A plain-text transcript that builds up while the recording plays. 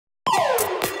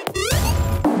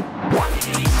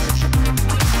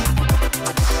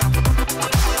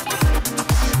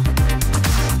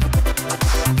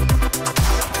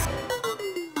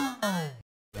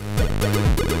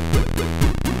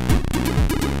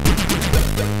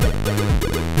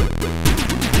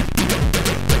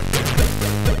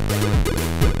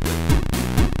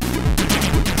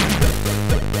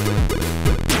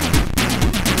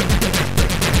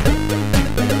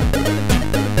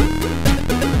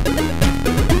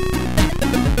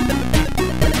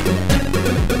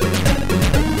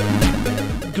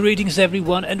Greetings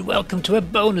everyone and welcome to a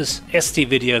bonus ST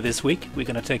video this week. We're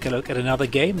going to take a look at another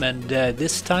game and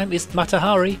this time is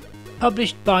Matahari,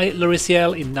 published by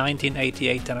Loriciel in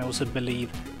 1988, and I also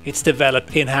believe it's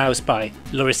developed in-house by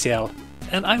Loriciel.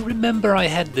 And I remember I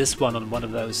had this one on one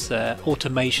of those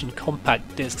automation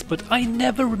compact discs, but I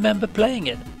never remember playing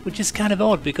it, which is kind of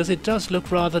odd because it does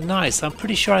look rather nice. I'm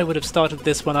pretty sure I would have started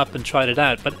this one up and tried it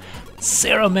out, but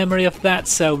zero memory of that,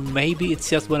 so maybe it's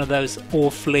just one of those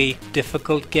awfully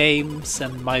difficult games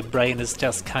and my brain has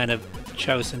just kind of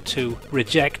chosen to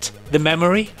reject the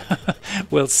memory.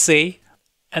 We'll see.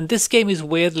 And this game is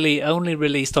weirdly only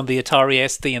released on the Atari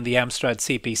ST and the Amstrad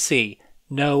CPC.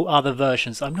 No other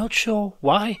versions. I'm not sure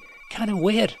why. Kind of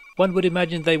weird. One would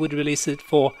imagine they would release it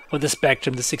for the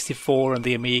Spectrum, the 64 and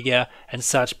the Amiga and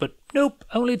such, but nope,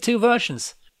 only 2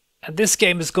 versions. And this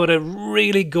game has got a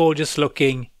really gorgeous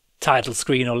looking title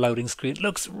screen or loading screen. It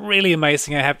looks really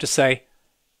amazing, I have to say.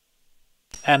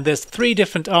 And there's 3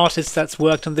 different artists that's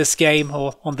worked on this game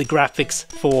or on the graphics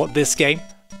for this game.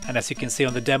 And as you can see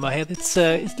on the demo here,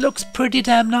 it looks pretty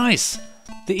damn nice.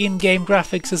 The in-game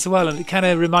graphics as well, and it kind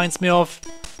of reminds me of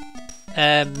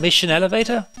Mission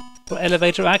Elevator or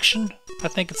Elevator Action, I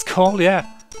think it's called, yeah.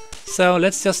 So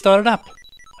let's just start it up.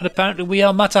 And apparently we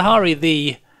are Matahari,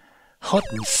 the hot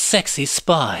and sexy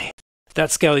spy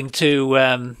that's going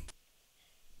to,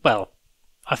 well,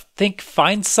 I think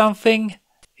find something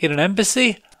in an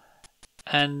embassy.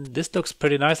 And this looks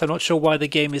pretty nice. I'm not sure why the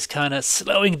game is kind of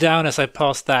slowing down as I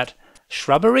pass that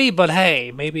shrubbery, but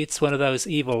hey, maybe it's one of those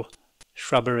evil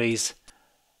shrubberies.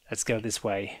 Let's go this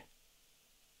way.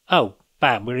 Oh,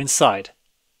 bam, we're inside.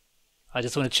 I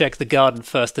just want to check the garden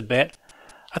first a bit.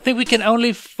 I think we can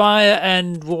only fire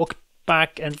and walk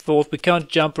back and forth. We can't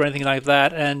jump or anything like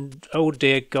that. And oh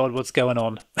dear God, what's going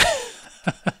on?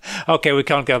 Okay, we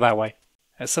can't go that way.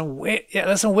 There's some weird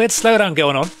slowdown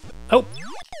going on. Oh,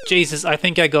 Jesus, I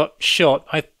think I got shot.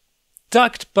 I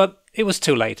ducked, but it was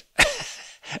too late.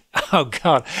 Oh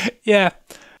God, yeah.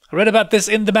 I read about this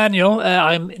in the manual.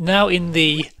 I'm now in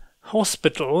the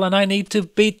hospital and I need to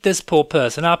beat this poor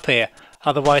person up here.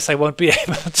 Otherwise I won't be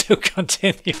able to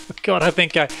continue. God, I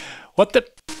think what the...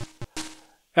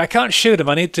 I can't shoot him.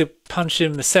 I need to punch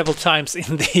him several times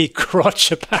in the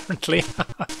crotch, apparently.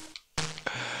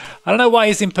 I don't know why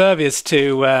he's impervious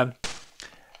to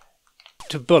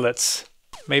bullets.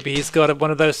 Maybe he's got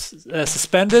one of those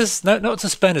suspenders? No, not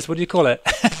suspenders. What do you call it?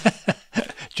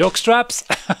 Jock straps?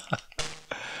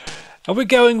 Are we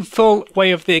going full way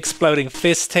of the exploding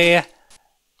fist here?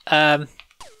 I'm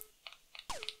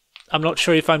not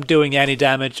sure if I'm doing any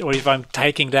damage or if I'm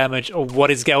taking damage or what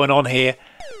is going on here.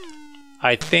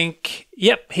 I think,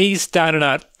 yep, he's down and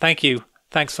out. Thank you.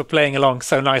 Thanks for playing along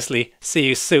so nicely. See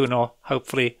you soon, or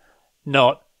hopefully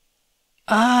not.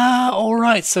 Ah,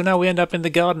 alright, so now we end up in the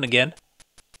garden again.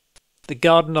 The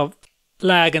garden of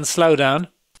lag and slowdown.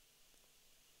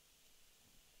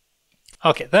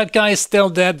 Okay, that guy is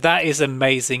still dead. That is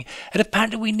amazing. And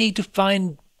apparently we need to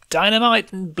find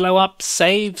dynamite and blow up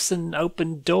safes and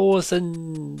open doors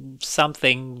and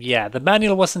something. Yeah, the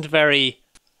manual wasn't very...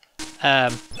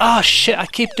 Oh shit, I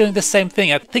keep doing the same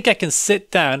thing. I think I can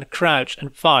sit down, crouch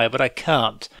and fire, but I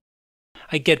can't.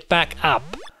 I get back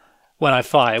up when I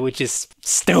fire, which is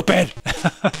stupid.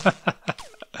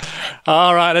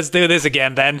 Alright, let's do this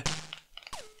again then.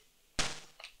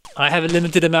 I have a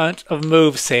limited amount of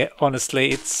moves here,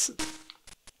 honestly. It's...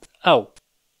 Oh.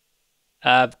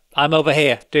 I'm over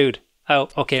here, dude. Oh,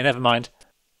 okay, never mind.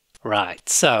 Right,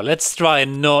 so let's try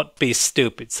and not be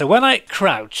stupid. So when I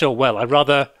crouch, oh well,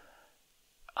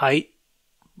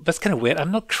 that's kind of weird.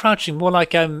 I'm not crouching, more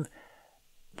like I'm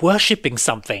worshipping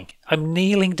something. I'm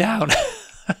kneeling down.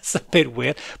 That's a bit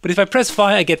weird. But if I press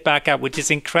fire, I get back up, which is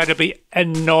incredibly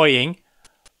annoying.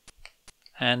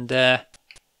 And,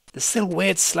 there's still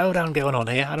weird slowdown going on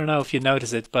here. I don't know if you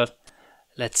notice it, but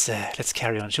let's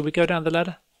carry on. Should we go down the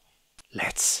ladder?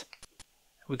 Let's.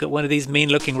 We've got one of these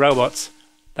mean-looking robots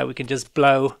that we can just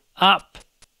blow up.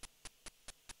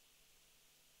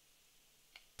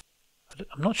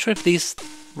 I'm not sure if these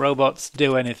robots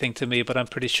do anything to me, but I'm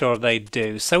pretty sure they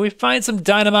do. So we find some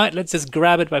dynamite. Let's just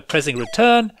grab it by pressing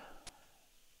return.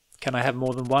 Can I have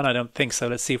more than one? I don't think so.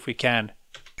 Let's see if we can.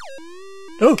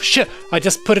 Oh shit! I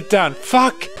just put it down.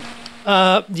 Fuck!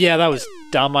 Yeah, that was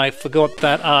dumb. I forgot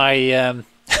that I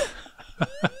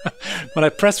when I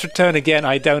press return again,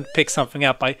 I don't pick something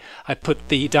up. I put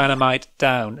the dynamite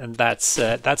down, and that's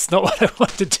not what I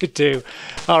wanted to do.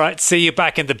 All right, see you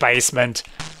back in the basement.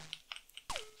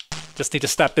 Just need to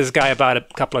stab this guy about a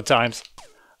couple of times.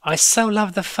 I so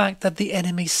love the fact that the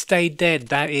enemies stay dead.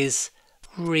 That is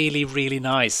really, really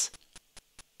nice.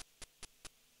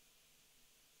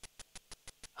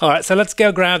 Alright, so let's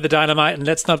go grab the dynamite and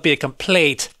let's not be a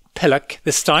complete pillock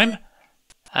this time.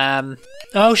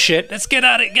 Oh shit, let's get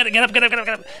at it. Get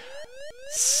up.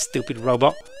 Stupid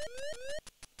robot.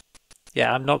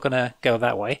 Yeah, I'm not gonna go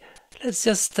that way. Let's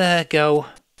just go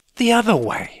the other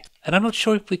way. And I'm not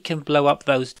sure if we can blow up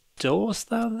those doors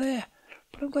down there.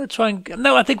 But I'm gonna try and...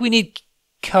 No, I think we need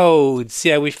codes.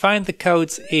 Yeah, we find the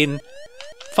codes in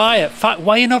fire.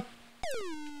 Why are you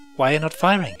not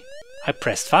firing? I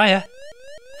pressed fire.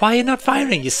 Why are you not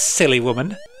firing, you silly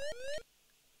woman?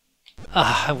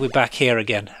 Ah, we're back here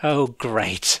again. Oh,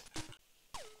 great.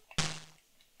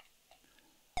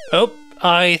 Oh,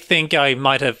 I think I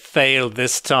might have failed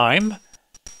this time.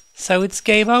 So it's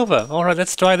game over. Alright,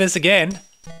 let's try this again.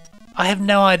 I have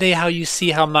no idea how you see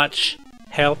how much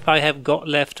health I have got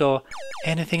left or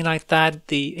anything like that.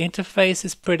 The interface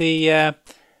is pretty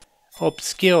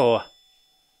obscure.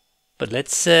 But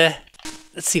let's see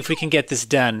if we can get this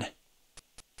done.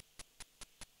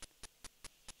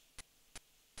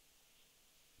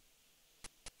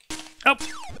 Oh!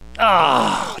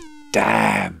 Oh,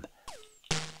 damn!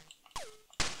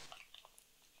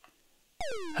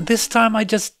 And this time I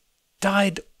just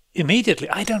died immediately.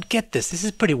 I don't get this. This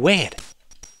is pretty weird.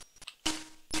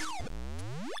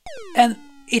 And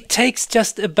it takes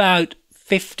just about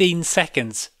 15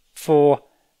 seconds for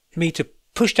me to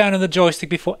push down on the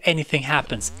joystick before anything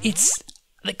happens.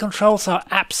 The controls are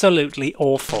absolutely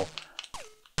awful.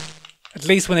 At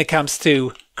least when it comes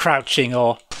to crouching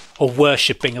or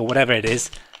worshipping or whatever it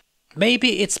is.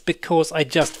 Maybe it's because I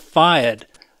just fired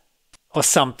or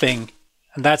something,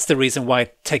 and that's the reason why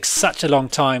it takes such a long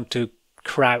time to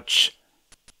crouch.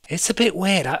 It's a bit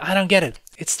weird. I don't get it.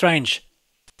 It's strange.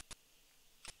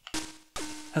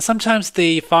 And sometimes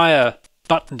the fire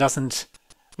button doesn't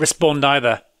respond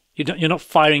either. You're not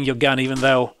firing your gun even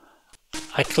though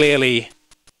I clearly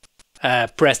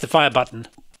pressed the fire button.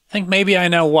 I think maybe I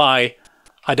know why.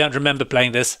 I don't remember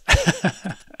playing this.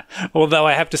 Although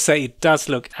I have to say it does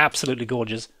look absolutely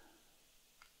gorgeous.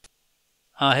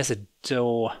 Ah, here's a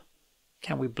door.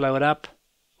 Can we blow it up?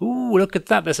 Ooh, look at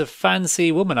that. There's a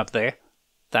fancy woman up there.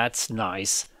 That's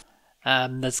nice.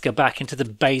 Let's go back into the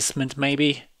basement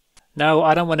maybe. No,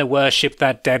 I don't want to worship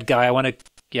that dead guy. I want to,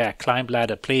 yeah, climb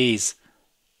ladder, please.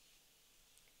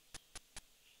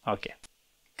 Okay.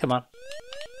 Come on.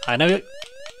 I know you...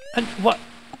 And what?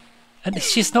 And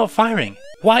she's not firing.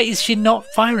 Why is she not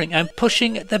firing? I'm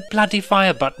pushing the bloody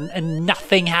fire button and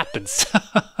nothing happens.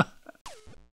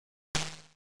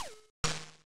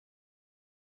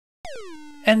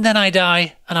 And then I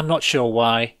die, and I'm not sure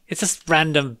why. It's just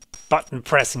random button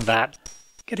pressing that.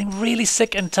 Getting really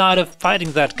sick and tired of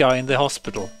fighting that guy in the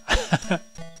hospital.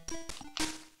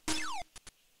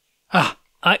 Ah,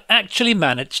 I actually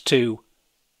managed to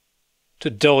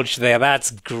dodge there.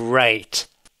 That's great.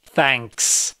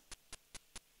 Thanks.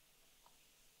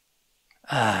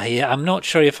 Yeah, I'm not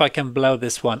sure if I can blow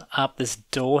this one up, this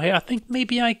door here. I think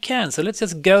maybe I can. So let's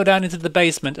just go down into the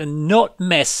basement and not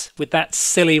mess with that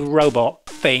silly robot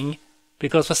thing.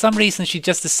 Because for some reason she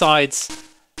just decides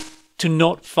to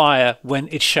not fire when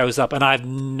it shows up. And I have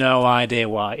no idea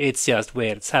why. It's just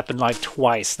weird. It's happened like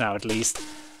twice now at least.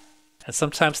 And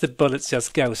sometimes the bullets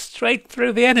just go straight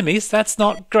through the enemies. That's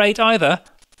not great either.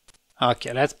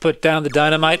 Okay, let's put down the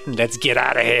dynamite and let's get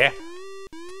out of here.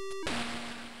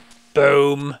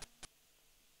 Boom.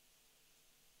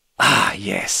 Ah,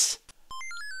 yes.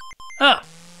 Ah,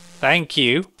 thank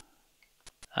you.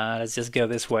 Let's just go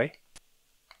this way.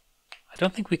 I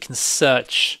don't think we can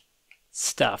search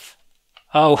stuff.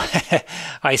 Oh,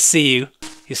 I see you,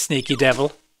 you sneaky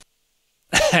devil.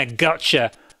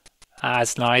 Gotcha. Ah,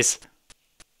 that's nice.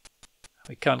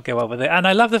 We can't go over there. And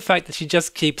I love the fact that she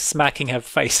just keeps smacking her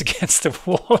face against the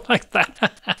wall like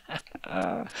that.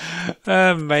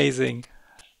 Amazing.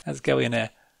 Let's go in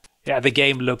there. Yeah, the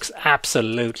game looks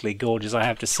absolutely gorgeous, I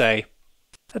have to say.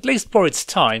 At least for its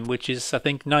time, which is, I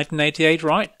think, 1988,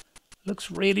 right?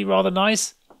 Looks really rather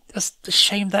nice. Just a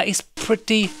shame that is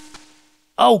pretty...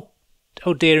 Oh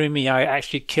dearie me, I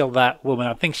actually killed that woman.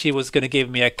 I think she was going to give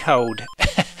me a code.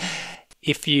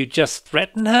 If you just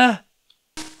threaten her.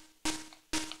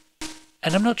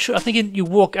 And I'm not sure, I think you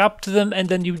walk up to them and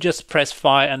then you just press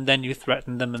fire and then you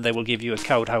threaten them and they will give you a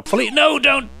code, hopefully. No,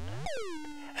 don't!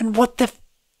 And what the...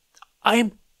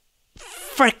 I'm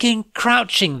freaking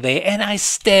crouching there and I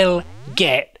still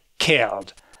get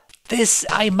killed. This,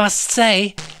 I must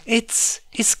say, it's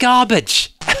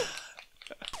garbage.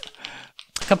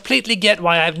 Completely get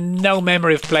why I have no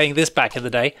memory of playing this back in the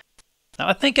day. Now,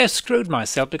 I think I've screwed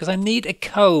myself because I need a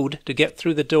code to get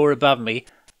through the door above me.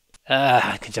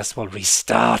 I can just well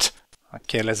restart.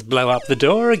 Okay, let's blow up the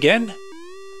door again.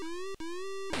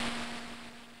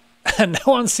 no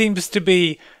one seems to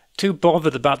be too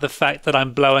bothered about the fact that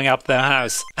I'm blowing up their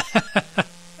house.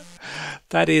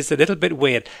 That is a little bit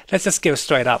weird. Let's just go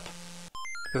straight up,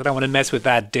 because I don't want to mess with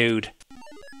that dude.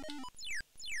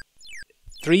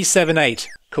 378.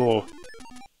 Cool.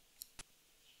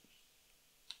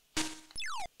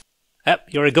 Yep,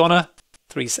 you're a goner.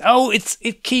 Oh,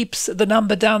 it keeps the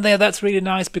number down there. That's really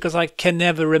nice, because I can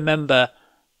never remember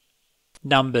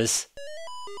numbers.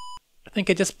 I think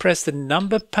I just pressed the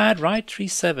number pad, right?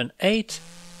 378.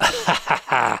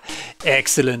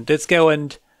 Excellent. Let's go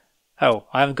and... Oh,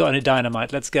 I haven't got any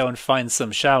dynamite. Let's go and find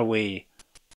some, shall we?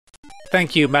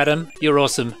 Thank you, madam. You're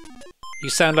awesome. You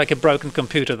sound like a broken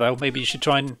computer, though. Maybe you should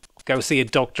try and go see a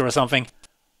doctor or something.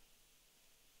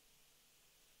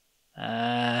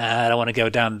 I don't want to go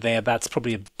down there. That's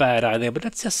probably a bad idea. But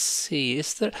let's just see.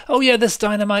 Is there... Oh, yeah, there's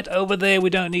dynamite over there. We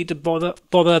don't need to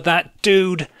bother that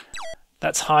dude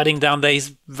that's hiding down there.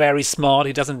 He's very smart.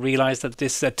 He doesn't realize that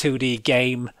this is a 2D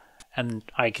game, and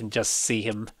I can just see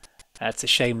him. That's a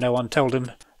shame no one told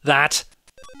him that.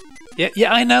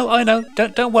 Yeah, I know.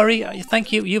 Don't worry.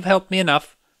 Thank you. You've helped me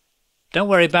enough. Don't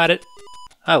worry about it.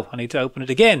 Oh, I need to open it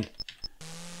again.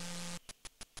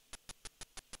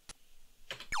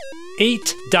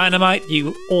 Eat dynamite,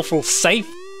 you awful safe.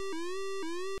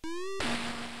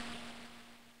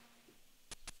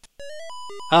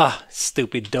 Ah,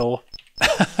 stupid door.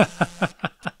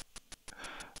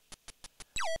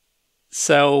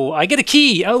 So, I get a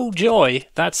key! Oh, joy!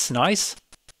 That's nice.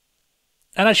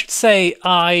 And I should say,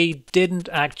 I didn't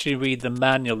actually read the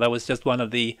manual. That was just one of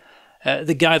the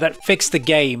guy that fixed the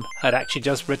game had actually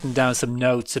just written down some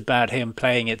notes about him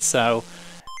playing it, so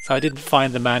I didn't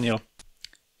find the manual.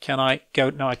 Can I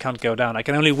go? No, I can't go down. I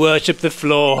can only worship the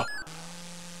floor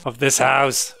of this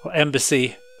house or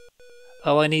embassy.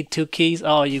 Oh, I need 2 keys?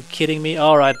 Oh, are you kidding me?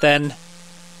 Alright then.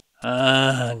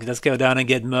 Let's go down and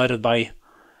get murdered by...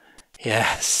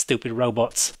 Yeah, stupid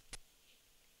robots.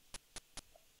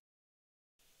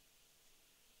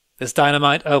 There's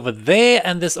dynamite over there,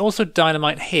 and there's also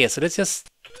dynamite here. So let's just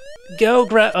go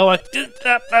grab... Oh,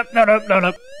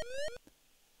 no.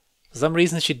 For some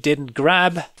reason she didn't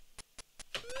grab.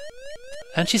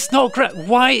 And she's not grab...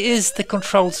 Why is the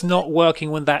controls not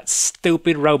working when that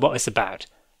stupid robot is about?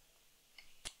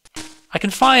 I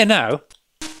can fire now.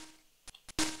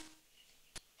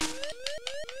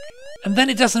 And then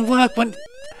it doesn't work when...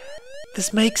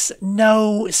 This makes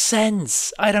no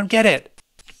sense. I don't get it.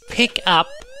 Pick up.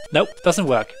 Nope, doesn't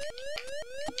work.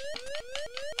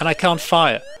 And I can't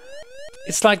fire.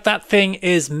 It's like that thing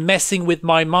is messing with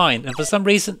my mind. And for some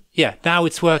reason... Yeah, now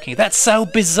it's working. That's so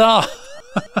bizarre.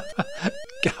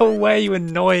 Go away, you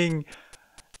annoying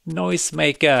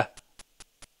noisemaker.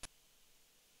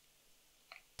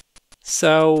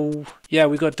 So, yeah,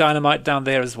 we got dynamite down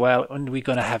there as well, and we're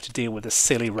going to have to deal with a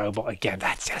silly robot again.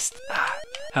 That's just...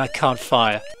 and I can't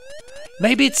fire.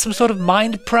 Maybe it's some sort of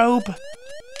mind probe?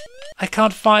 I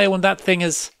can't fire when that thing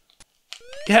is...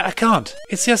 Yeah, I can't.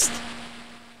 It's just...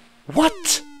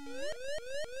 What?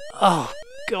 Oh,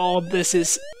 God, this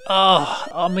is... Oh,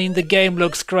 I mean, the game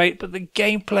looks great, but the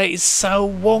gameplay is so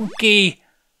wonky.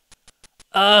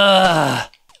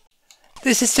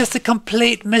 This is just a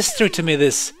complete mystery to me,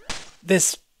 this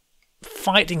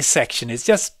fighting section is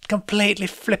just completely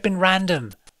flipping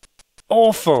random.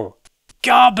 Awful.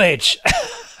 Garbage.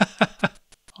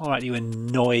 Alright, you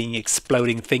annoying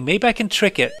exploding thing. Maybe I can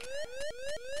trick it.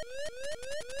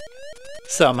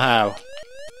 Somehow.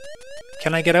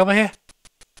 Can I get over here?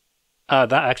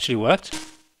 That actually worked.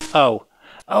 Oh,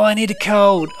 I need a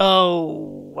code.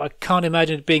 Oh, I can't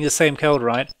imagine it being the same code,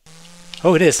 right?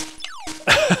 Oh, it is.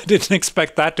 Didn't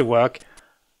expect that to work.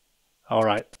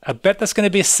 Alright, I bet there's going to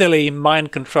be a silly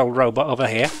mind control robot over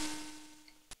here.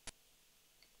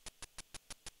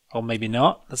 Or maybe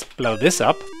not. Let's blow this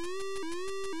up.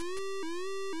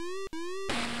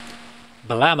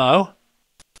 Blammo.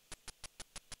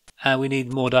 And we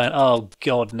need more oh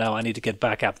God, no, I need to get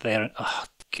back up there. Oh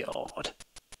God.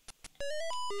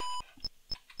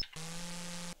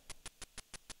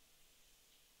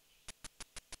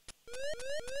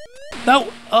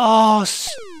 No!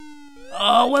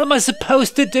 Oh, what am I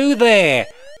supposed to do there?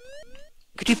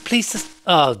 Could you please just...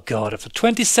 Oh God, after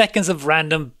 20 seconds of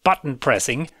random button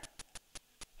pressing,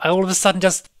 I all of a sudden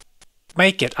just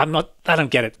make it. I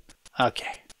don't get it.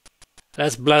 Okay.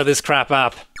 Let's blow this crap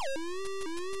up.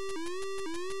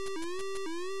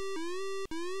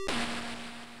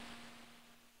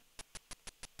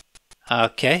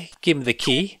 Okay, give me the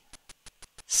key.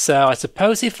 So I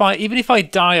suppose even if I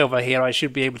die over here, I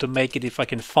should be able to make it if I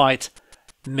can fight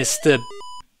Mr.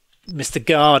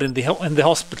 Guard in the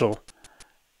hospital.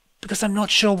 Because I'm not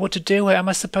sure what to do here. Am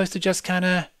I supposed to just kind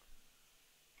of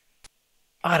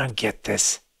I don't get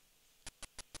this.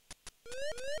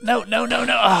 No, no, no,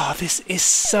 no. Oh, this is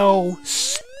so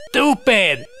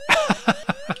stupid.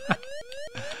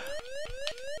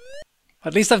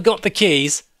 At least I've got the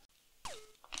keys.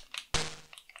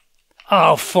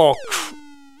 Oh,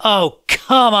 oh,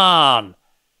 come on.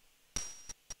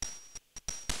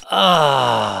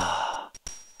 Ah.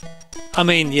 I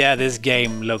mean, yeah, this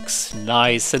game looks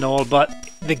nice and all, but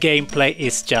the gameplay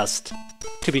is just,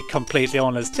 to be completely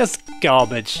honest, just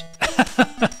garbage.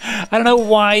 I don't know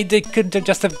why they couldn't have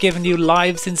just have given you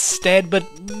lives instead, but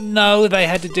no, they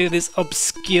had to do this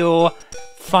obscure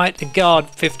fight a god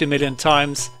 50 million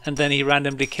times and then he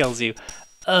randomly kills you.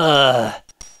 I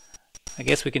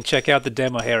guess we can check out the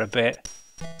demo here a bit.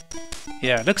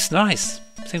 Yeah, it looks nice.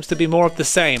 Seems to be more of the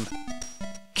same.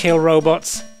 Kill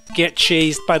robots, get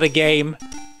cheesed by the game,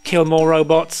 kill more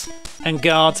robots, and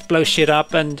guards blow shit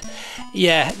up, and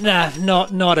yeah, nah,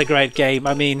 not a great game.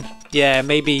 I mean, yeah,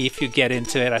 maybe if you get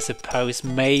into it, I suppose,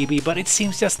 maybe, but it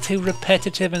seems just too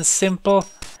repetitive and simple.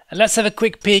 And let's have a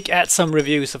quick peek at some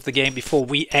reviews of the game before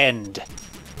we end.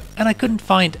 And I couldn't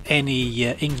find any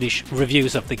English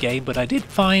reviews of the game, but I did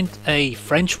find a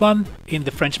French one in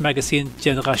the French magazine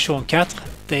Génération 4.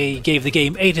 They gave the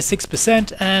game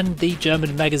 86% and the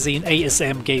German magazine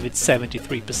ASM gave it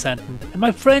 73%. And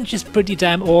my French is pretty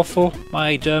damn awful.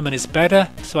 My German is better,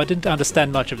 so I didn't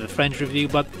understand much of the French review,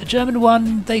 but the German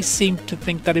one, they seemed to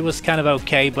think that it was kind of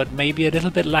okay, but maybe a little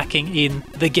bit lacking in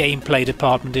the gameplay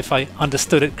department if I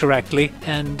understood it correctly.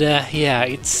 And yeah,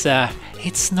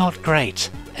 it's not great.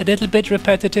 A little bit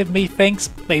repetitive, methinks.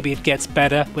 Maybe it gets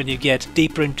better when you get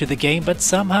deeper into the game, but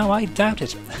somehow I doubt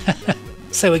it.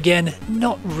 So again,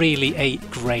 not really a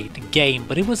great game,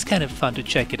 but it was kind of fun to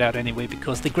check it out anyway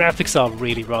because the graphics are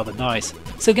really rather nice.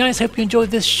 So guys, hope you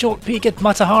enjoyed this short peek at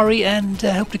Mata Hari and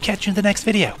hope to catch you in the next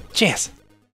video. Cheers!